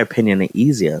 in their opinion, are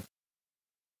easier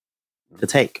to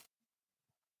take.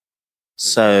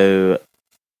 So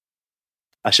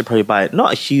I should probably buy it.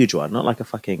 Not a huge one, not like a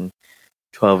fucking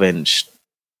 12-inch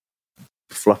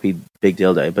floppy big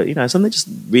dildo, but something just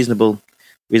reasonable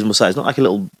size, not like a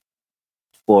little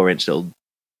 4-inch little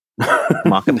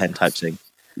marker pen type thing.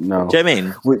 No. Do you know what I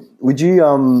mean? Would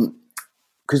you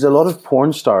because a lot of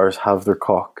porn stars have their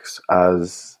cocks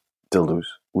as dildos.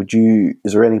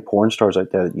 Is there any porn stars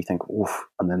out there that you think, oof,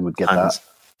 and then would get Tons. that?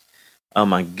 Oh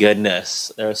my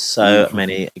goodness. There are so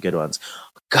many good ones.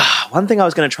 God, one thing I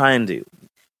was going to try and do,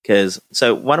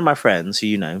 so one of my friends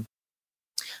who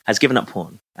has given up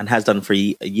porn and has done for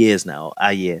years now,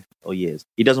 years.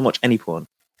 He doesn't watch any porn.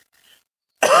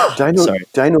 Do I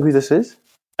know who this is?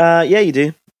 Yeah, you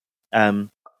do. But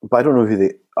I don't know who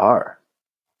they are.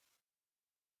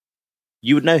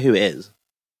 You would know who it is.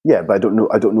 Yeah, but I don't know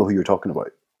who you're talking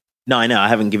about. No, I know. I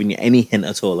haven't given you any hint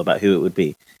at all about who it would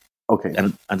be. Okay.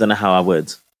 And I don't know how I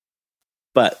would.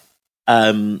 But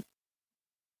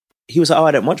he was like, "Oh, I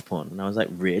don't watch porn." And I was like,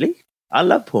 "Really? I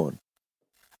love porn."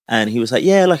 And he was like,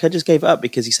 "Yeah, like I just gave up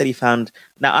because he said he found."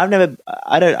 Now I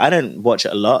don't watch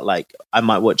it a lot. Like I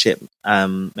might watch it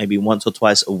maybe once or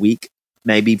twice a week,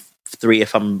 maybe 3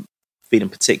 if I'm feeling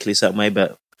particularly certain way.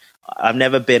 But I've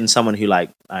never been someone who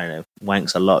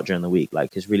wanks a lot during the week.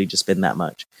 Like it's really just been that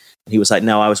much. And he was like,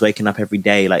 "No, I was waking up every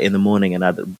day, like in the morning, and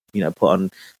I'd put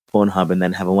on Pornhub and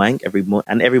then have a wank every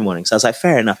morning." So I was like,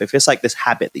 fair enough. If it's like this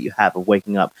habit that you have of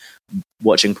waking up,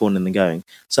 watching porn and then going.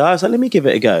 So I was like, let me give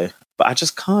it a go. But I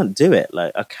just can't do it.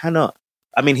 Like I cannot.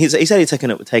 I mean, he said he'd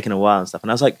taken a while and stuff,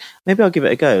 and I was like, maybe I'll give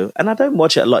it a go. And I don't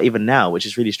watch it a lot even now, which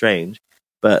is really strange.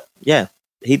 But yeah,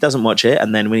 he doesn't watch it,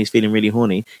 and then when he's feeling really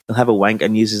horny, he'll have a wank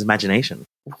and use his imagination.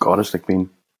 Oh God, it's like being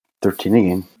 13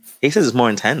 again. He says it's more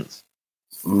intense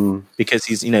because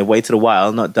he's waited a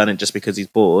while, not done it just because he's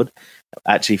bored,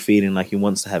 actually feeling like he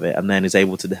wants to have it, and then is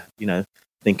able to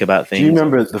think about things. Do you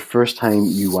remember the first time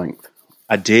you wanked?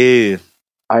 I do.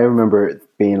 I remember it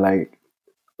being like,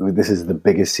 this is the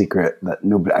biggest secret that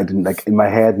I didn't like in my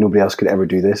head. Nobody else could ever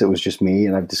do this. It was just me,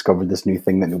 and I've discovered this new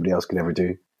thing that nobody else could ever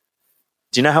do.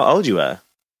 Do you know how old you were?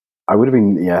 I would have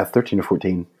been 13 or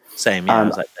 14. Same, yeah.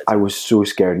 And I was so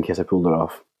scared in case I pulled it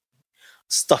off.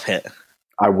 Stop it.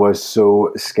 I was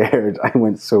so scared. I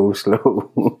went so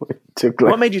slow. It took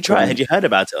what made you try it? Had you heard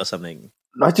about it or something?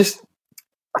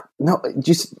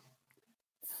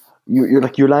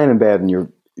 You're lying in bed and you're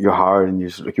hard and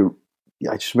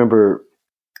I just remember,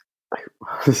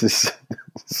 this is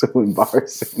so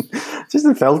embarrassing. Just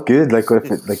it felt good, like if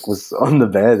it was on the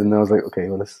bed, and I was like, okay,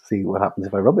 well, let's see what happens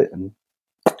if I rub it. And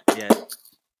yeah,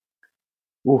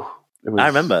 I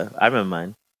remember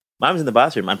mine. Mine was in the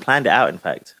bathroom. I planned it out, in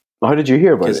fact. How did you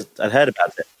hear about it? I'd heard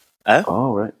about it.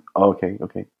 Oh, right. Oh, okay.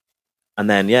 And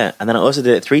then I also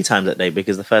did it 3 times that day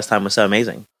because the first time was so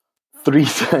amazing. 3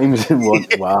 times in one.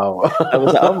 Wow. I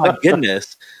was like, oh my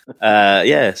goodness.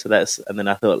 Yeah, so and then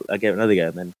I thought I gave it another go,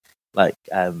 and then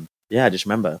I just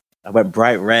remember I went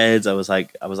bright reds. I was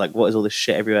like, what is all this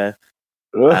shit everywhere?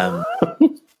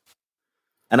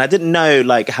 And I didn't know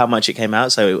like how much it came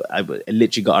out, so I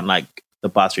literally got on like the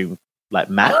bathroom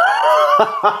like mat.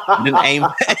 I didn't aim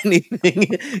at anything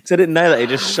because I didn't know that it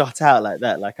just shot out like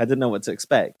that. Like I didn't know what to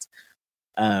expect.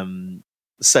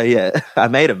 So yeah, I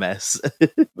made a mess.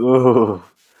 Yeah. Do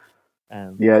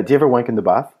you ever wank in the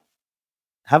bath?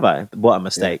 Have I? What a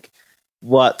mistake! Yeah.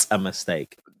 What a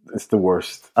mistake! It's the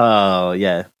worst. Oh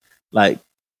yeah, like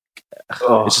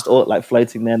it's just all like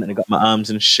floating there, and then I got my arms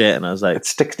and shit, and I was like, it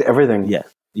sticks to everything. Yeah.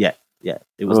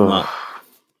 It was not.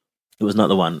 It was not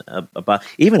the one. But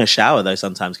even a shower though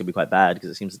sometimes can be quite bad because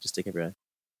it seems to just stick everywhere.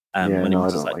 When it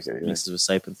just like mixes with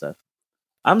soap and stuff.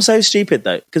 I'm so stupid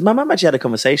though, because my mum actually had a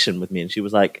conversation with me, and she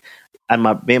was like, and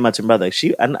me and my twin brother,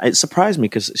 and it surprised me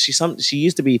because she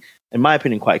used to be, in my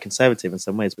opinion, quite conservative in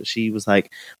some ways, but she was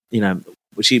like,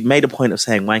 she made a point of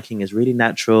saying wanking is really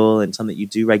natural and something you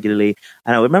do regularly,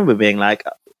 and I remember being like,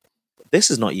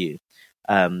 this is not you.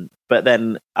 But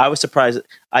then I was surprised.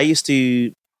 I used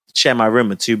to share my room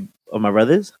with 2 of my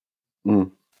brothers,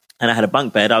 And I had a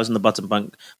bunk bed. I was on the bottom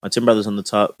bunk. My twin brother's on the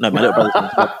top. No, my little brother's on the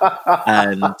top.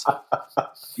 And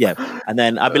yeah. And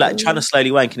then I'd be like trying to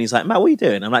slowly wank. And he's like, Matt, what are you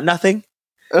doing? I'm like, nothing.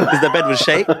 Because the bed was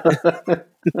shaking.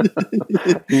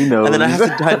 He knows. And then I have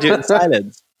to try and do it in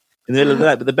silence in the middle of the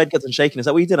night. But the bed gets on shaking. It's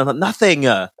like, what are you doing? I'm like, nothing.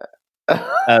 And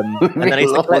then I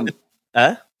used to collect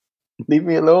Leave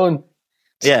me alone.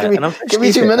 Yeah. Give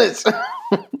me 2 minutes.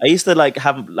 I used to like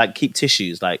have like keep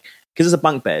tissues like because it's a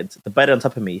bunk bed. The bed on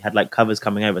top of me had like covers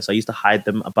coming over, so I used to hide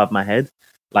them above my head,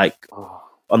 like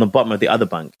on the bottom of the other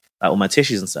bunk, like all my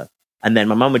tissues and stuff. And then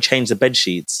my mum would change the bed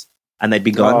sheets, and they'd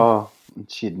be gone. Oh,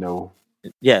 she'd know.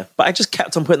 Yeah, but I just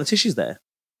kept on putting the tissues there.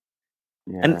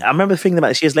 Yeah. And I remember thinking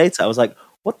about it years later. I was like,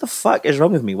 "What the fuck is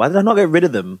wrong with me? Why did I not get rid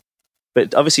of them?"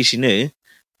 But obviously, she knew.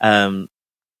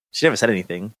 She never said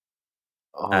anything.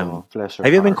 Bless her.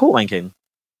 Have you ever been caught wanking?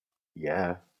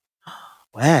 Yeah.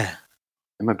 Where?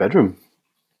 In my bedroom.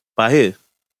 By who?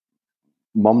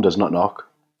 Mum does not knock.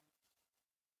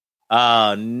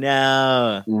 Oh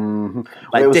no! Mm-hmm.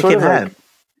 Like dick in hand.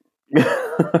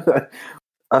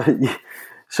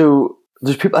 So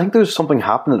there's people. I think there's something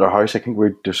happening at our house. I think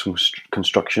there's some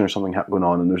construction or something going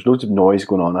on, and there's loads of noise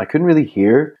going on. I couldn't really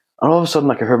hear, and all of a sudden,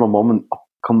 like I heard my mum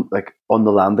come like on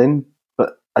the landing,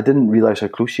 but I didn't realize how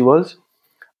close she was,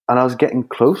 and I was getting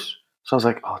close, so I was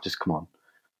like, "Oh, just come on!"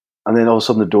 And then all of a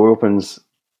sudden, the door opens,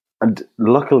 and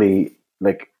luckily,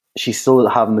 like she's still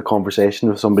having the conversation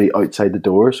with somebody outside the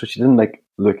door, so she didn't like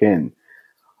look in.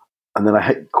 And then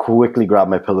I quickly grabbed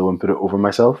my pillow and put it over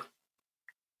myself.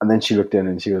 And then she looked in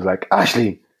and she was like,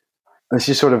 Ashley. And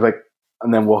she sort of like,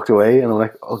 and then walked away. And I'm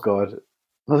like, oh God.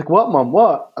 I was like, what, Mom?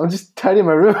 What? I'm just tidying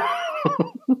my room.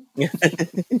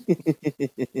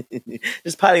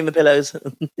 Just piling the pillows.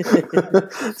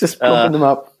 Just pumping them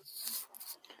up.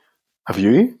 Have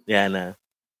you? Yeah, no.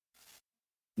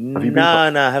 Have you No,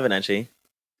 I haven't actually.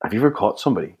 Have you ever caught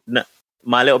somebody? No.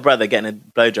 My little brother getting a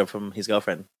blowjob from his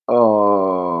girlfriend.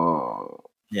 Oh.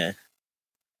 Yeah.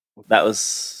 That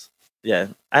was, yeah.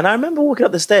 And I remember walking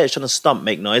up the stairs trying to stomp,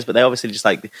 make noise, but they obviously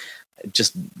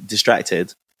just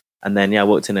distracted. And then, yeah, I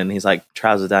walked in and he's like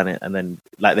trousers down it. And then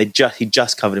like he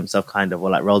just covered himself kind of,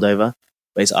 or like rolled over,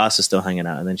 but his ass was still hanging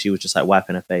out. And then she was just like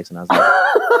wiping her face. And I was like,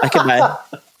 I can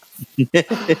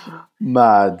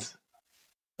Mad.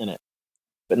 In it.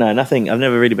 But no, nothing. I've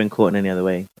never really been caught in any other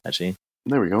way, actually.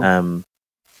 There we go.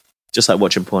 Just like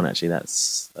watching porn, actually.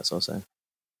 That's also.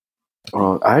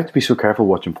 Oh, I have to be so careful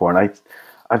watching porn.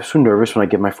 I'm so nervous when I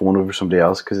give my phone over to somebody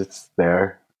else because it's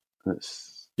there.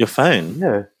 Your phone?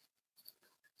 Yeah.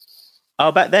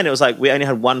 Oh, back then it was like we only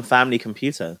had one family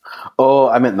computer. Oh,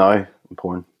 I meant now in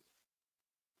porn.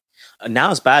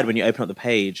 Now it's bad when you open up the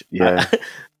page. Yeah.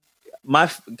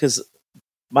 Because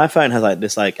my phone has like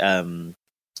this like not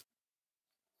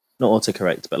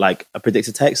autocorrect, but like a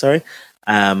predicted text, sorry.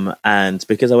 And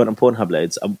because I went on Pornhub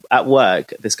loads, at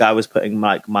work, this guy was putting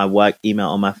like my work email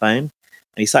on my phone, and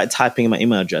he started typing in my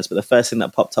email address, but the first thing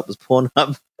that popped up was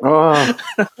Pornhub. Oh.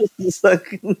 I was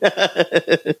like, no.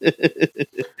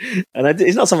 And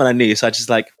he's not someone I knew, so I just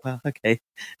like, well, okay.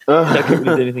 I couldn't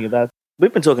really do anything about it.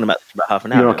 We've been talking about this for about half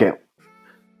an hour. You're okay.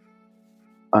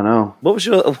 I know. What was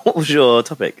your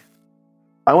topic?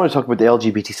 I want to talk about the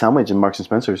LGBT sandwich in Marks and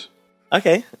Spencer's.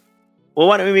 Okay. Well,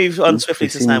 why don't we move on swiftly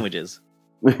to sandwiches?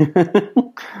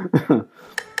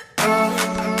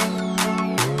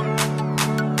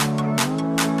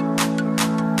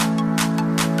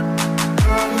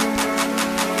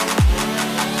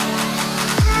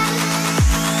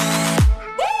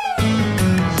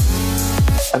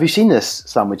 Have you seen this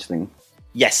sandwich thing?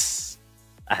 Yes,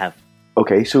 I have.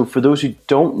 Okay, so for those who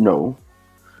don't know,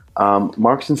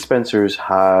 Marks and Spencer's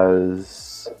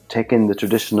has taken the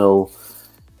traditional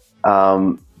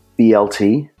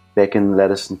BLT, bacon,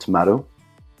 lettuce, and tomato,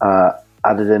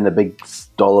 added in a big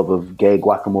dollop of gay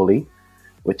guacamole,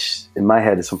 which in my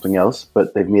head is something else,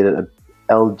 but they've made it a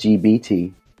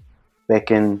LGBT,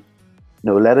 bacon,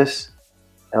 no, lettuce,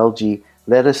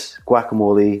 lettuce,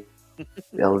 guacamole,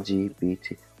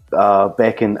 LGBT,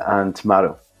 bacon, and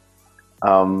tomato.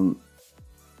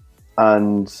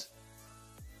 And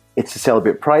it's to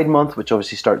celebrate Pride Month, which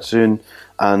obviously starts soon,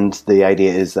 and the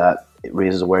idea is that it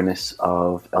raises awareness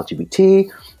of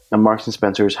LGBT, and Marks and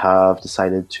Spencer's have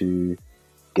decided to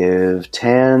give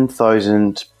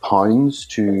 £10,000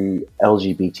 to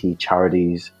LGBT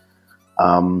charities.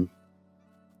 So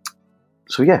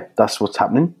yeah, that's what's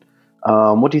happening.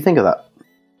 What do you think of that?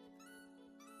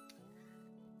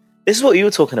 This is what you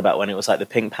were talking about when it was like the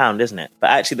pink pound, isn't it? But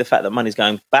actually the fact that money's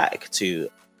going back to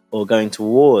or going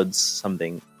towards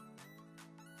something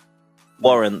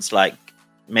warrants like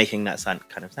making that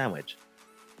kind of sandwich.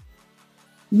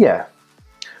 Yeah.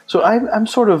 So I'm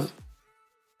sort of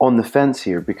on the fence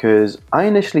here because I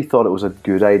initially thought it was a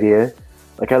good idea.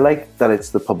 Like I like that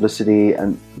it's the publicity,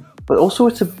 but also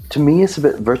to me it's a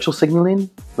bit virtual signaling.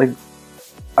 Like,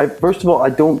 first of all, I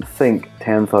don't think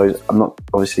 10,000. I'm not,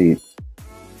 obviously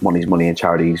money's money and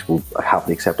charities will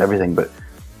happily accept everything, but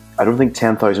I don't think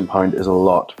 £10,000 is a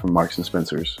lot from Marks and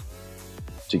Spencer's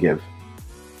to give.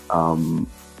 I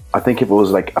think if it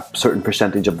was like a certain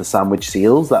percentage of the sandwich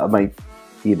sales, that might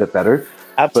be a bit better.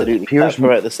 Absolutely, Piers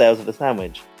promote the sales of the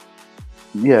sandwich.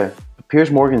 Yeah,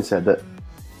 Piers Morgan said that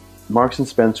Marks and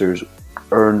Spencer's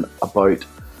earn about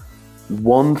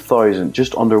 1,000,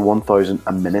 just under 1,000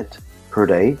 a minute per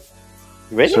day.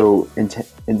 Really? So in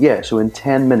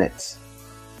 10 minutes,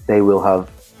 they will have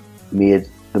made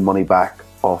the money back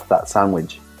off that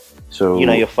sandwich. So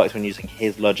you're fucked when using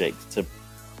his logic to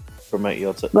promote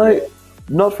your. No,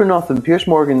 not for nothing. Piers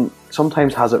Morgan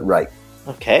sometimes has it right.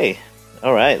 Okay,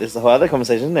 all right. This is a whole other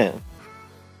conversation, isn't it?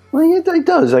 Well, yeah, he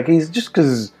does. Like, he's just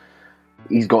because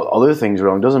he's got other things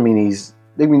wrong doesn't mean he's.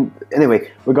 I mean, anyway,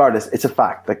 regardless, it's a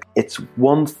fact. Like, it's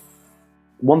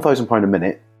 £1,000 a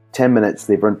minute. 10 minutes,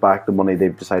 they've earned back the money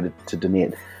they've decided to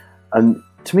donate, and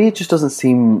to me, it just doesn't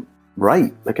seem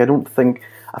right. Like, I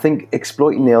think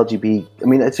exploiting the LGBT. I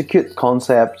mean, it's a cute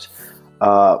concept.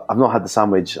 I've not had the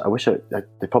sandwich. I wish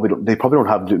they probably don't. They probably don't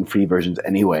have gluten-free versions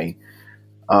anyway.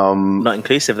 Not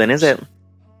inclusive, then, is it?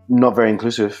 Not very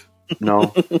inclusive. No.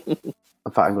 In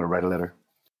fact, I'm going to write a letter.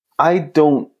 I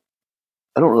don't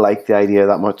like the idea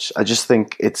that much. I just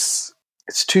think it's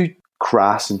too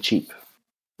crass and cheap.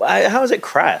 How is it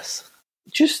crass?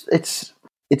 Just it's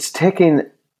taking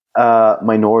a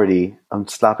minority and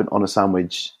slapping on a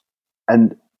sandwich,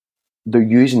 and they're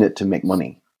using it to make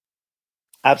money.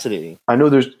 Absolutely. I know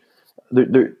that's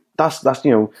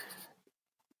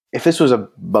if this was a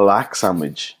black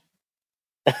sandwich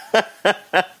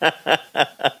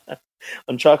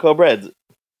on charcoal bread.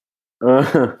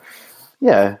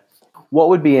 Yeah. What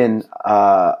would be in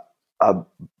a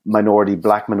black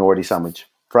minority sandwich?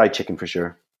 Fried chicken for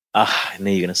sure. I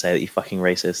knew you were going to say that, you fucking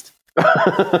racist.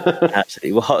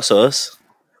 Absolutely. Well, hot sauce.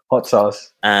 Hot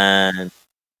sauce. And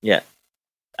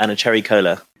a cherry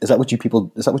cola. Is that what you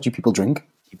people drink?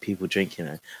 You people drink,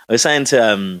 I was saying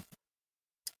to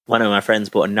one of my friends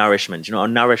bought a Nourishment. Do you know what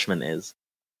a Nourishment is?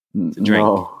 It's a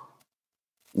drink.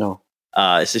 No.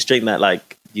 It's this drink that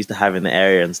like used to have in the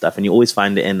area and stuff, and you always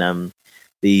find it in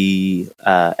the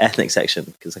ethnic section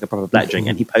because it's like a proper black drink.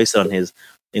 And he posted on his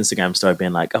Instagram story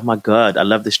being like, "Oh my god, I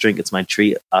love this drink. It's my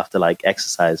treat after like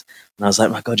exercise." And I was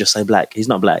like, "My god, you're so black." He's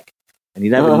not black, and he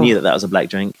never knew that was a black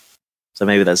drink. So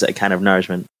maybe that's a kind of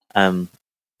Nourishment.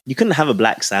 You couldn't have a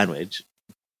black sandwich.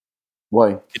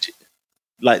 Why?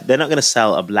 Like, they're not going to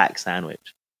sell a black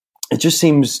sandwich. It just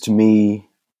seems to me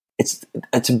it's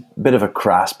a bit of a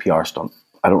crass PR stunt.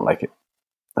 I don't like it.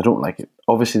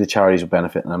 Obviously, the charities will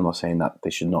benefit, and I'm not saying that they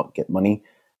should not get money,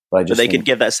 but they could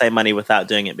give that same money without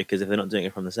doing it, because if they're not doing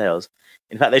it from the sales,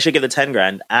 in fact, they should give the 10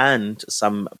 grand and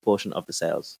some portion of the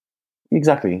sales.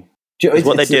 Exactly.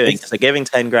 What they're doing is they're giving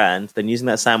 10 grand, then using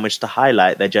that sandwich to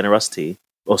highlight their generosity,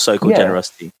 or so-called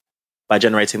generosity, by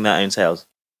generating their own sales.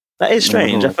 That is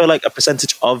strange. I feel like a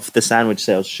percentage of the sandwich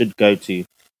sales should go to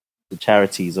the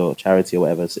charities or charity or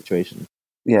whatever situation.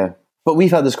 Yeah, but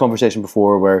we've had this conversation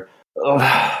before where,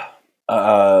 how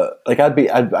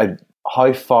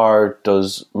far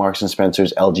does Marks and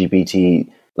Spencer's LGBT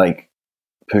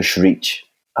push reach?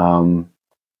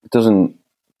 It doesn't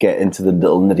get into the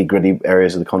little nitty gritty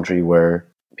areas of the country where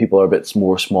people are a bit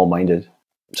more small minded.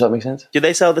 Does that make sense? Do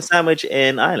they sell the sandwich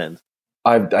in Ireland?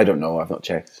 I don't know. I've not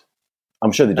checked.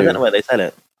 I'm sure they do. I don't know where they sell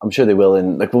it. I'm sure they will.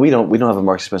 We don't have a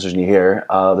Marks and Spencer's near here.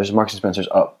 There's a Marks and Spencer's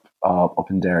up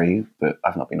in Derry, but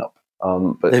I've not been up.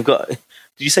 But they've got. Did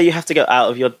you say you have to go out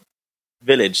of your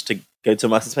village to go to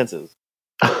Marks and Spencer's?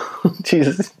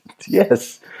 Jesus,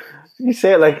 yes. You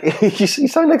say it like you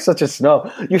sound like such a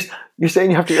snob. You're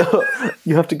saying you have to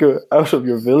go out of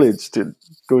your village to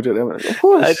go to them. Of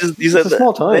course, it's a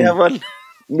small town. They have one.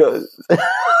 No.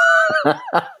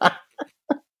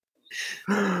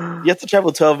 You have to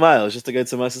travel 12 miles just to go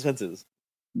to Marks and Spencer's.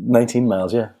 19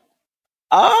 miles, yeah.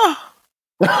 Oh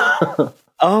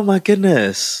my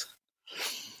goodness!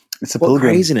 It's a pilgrim.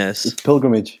 Craziness. It's a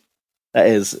pilgrimage. That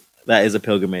is a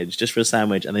pilgrimage just for a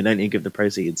sandwich, and they don't even give the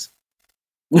proceeds.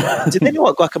 Do they know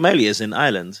what guacamole is in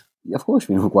Ireland? Yeah, of course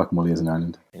we know what guacamole is in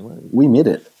Ireland. We made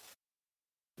it.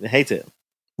 They hate it.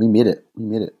 We made it.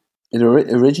 It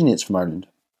originates from Ireland.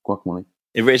 Guacamole.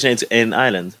 It originates in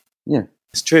Ireland. Yeah,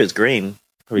 it's true. It's green.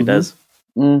 Probably does.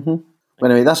 Mm-hmm. But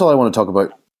anyway, that's all I want to talk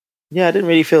about. Yeah, I didn't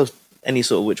really feel any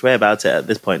sort of which way about it at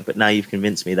this point, but now you've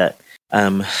convinced me that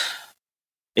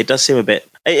It does seem a bit.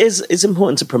 It's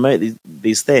important to promote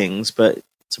these things, but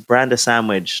to brand a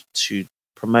sandwich to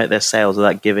promote their sales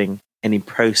without giving any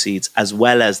proceeds as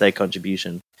well as their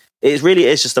contribution. It really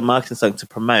is just a marketing stunt to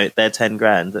promote their 10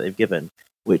 grand that they've given,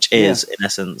 which is in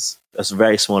essence a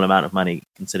very small amount of money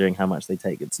considering how much they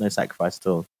take. It's no sacrifice at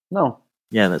all. No.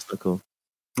 Yeah, that's not cool.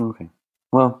 Okay.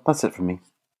 Well, that's it for me.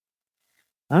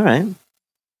 All right.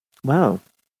 Wow.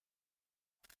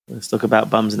 Let's talk about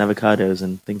bums and avocados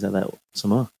and things like that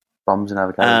some more. Bums and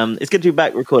avocados. It's good to be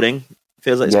back recording.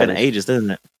 Feels like it's been ages,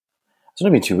 doesn't it? It's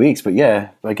only been 2 weeks, but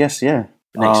I guess, yeah.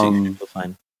 Next week, we'll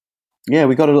fine. Yeah,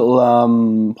 we got a little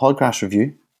podcast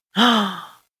review.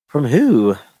 From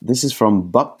who? This is from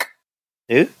Buck.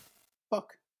 Who?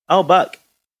 Buck. Oh, Buck.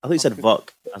 I thought you said Vok.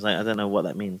 I was like, I don't know what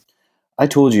that means. I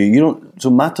told you don't. So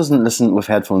Matt doesn't listen with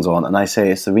headphones on, and I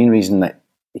say it's the main reason that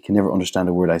he can never understand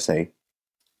a word I say.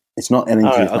 It's not anything.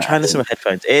 All right, I'll try and listen with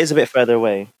headphones. It is a bit further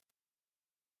away.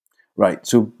 Right.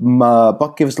 So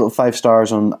Buck gave us a little 5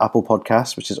 stars on Apple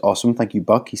Podcasts, which is awesome. Thank you,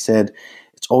 Buck. He said,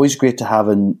 it's always great to have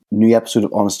a new episode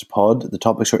of Honest to Pod. The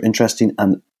topics are interesting,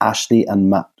 and Ashley and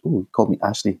Matt... Oh, he called me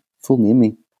Ashley. Full name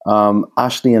me.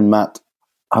 Ashley and Matt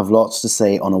have lots to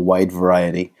say on a wide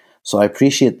variety. So I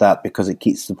appreciate that because it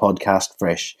keeps the podcast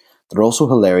fresh. They're also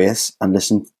hilarious, and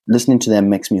listening to them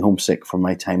makes me homesick for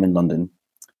my time in London.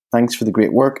 Thanks for the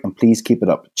great work, and please keep it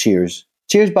up. Cheers.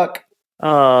 Cheers, Buck.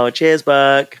 Oh, cheers,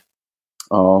 Buck.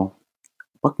 Oh,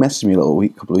 Buck messaged me a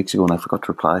couple of weeks ago, and I forgot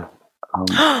to reply.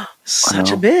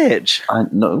 Such a bitch.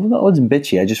 No, that wasn't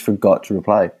bitchy. I just forgot to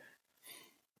reply.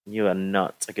 You are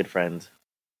not a good friend.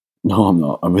 No, I'm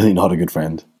not. I'm really not a good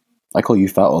friend. I call you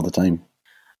fat all the time.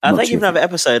 Thank you for another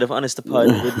episode of Honest to Pod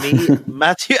with me,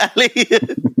 Matthew Ali.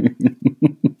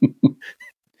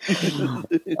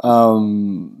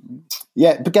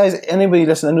 Yeah, but guys, anybody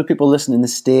listen? I know people listen in the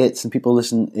States and people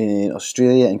listen in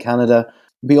Australia and Canada.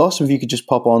 It'd be awesome if you could just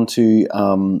pop on to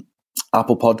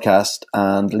Apple Podcast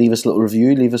and leave us a little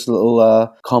review, leave us a little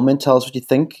comment, tell us what you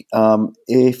think.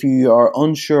 If you are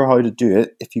unsure how to do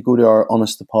it, if you go to our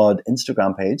Honest to Pod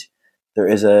Instagram page, there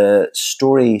is a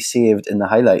story saved in the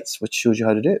highlights which shows you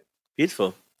how to do it.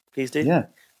 Beautiful. Please do. Yeah.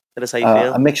 Tell us how you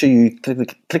feel. And make sure you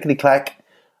clickety-clack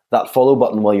that follow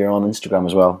button while you're on Instagram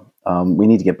as well. We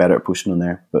need to get better at pushing on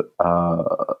there. But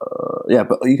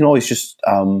but you can always just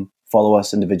follow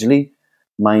us individually.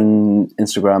 Mine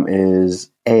Instagram is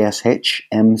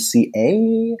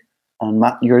ASHMCA, and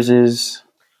Matt, yours is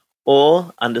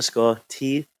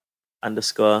 _T_.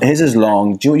 His is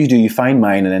long. Do you know what you do? You find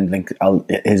mine and then link.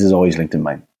 His is always linked in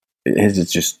mine. His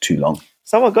is just too long.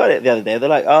 Someone got it the other day. They're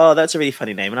like, "Oh, that's a really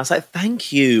funny name," and I was like,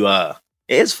 "Thank you. It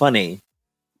is funny."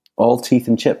 All teeth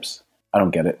and chips. I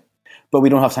don't get it, but we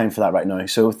don't have time for that right now.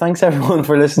 So thanks everyone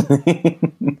for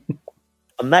listening.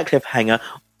 On that cliffhanger,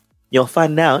 you'll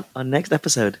find out on next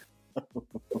episode.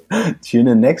 Tune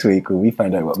in next week when we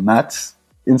find out what Matt's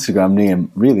Instagram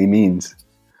name really means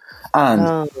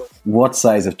and what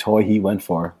size of toy he went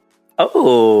for.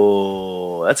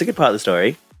 Oh, that's a good part of the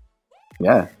story.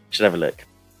 Yeah. Should have a look.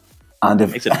 And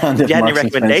if you have any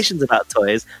recommendations about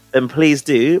toys, then please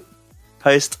do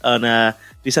post on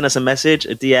do send us a message,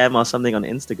 a DM or something on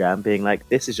Instagram being like,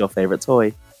 this is your favorite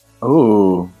toy.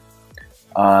 Oh.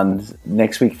 And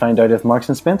next week, find out if Marks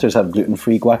and Spencer's have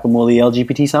gluten-free guacamole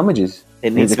LGBT sandwiches.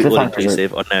 It needs to be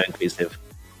all-inclusive or no-inclusive.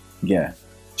 Yeah.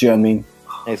 Do you know what I mean?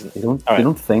 Excellent. They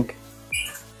don't think.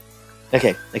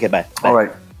 Okay, bye. All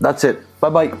right. That's it.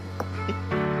 Bye-bye.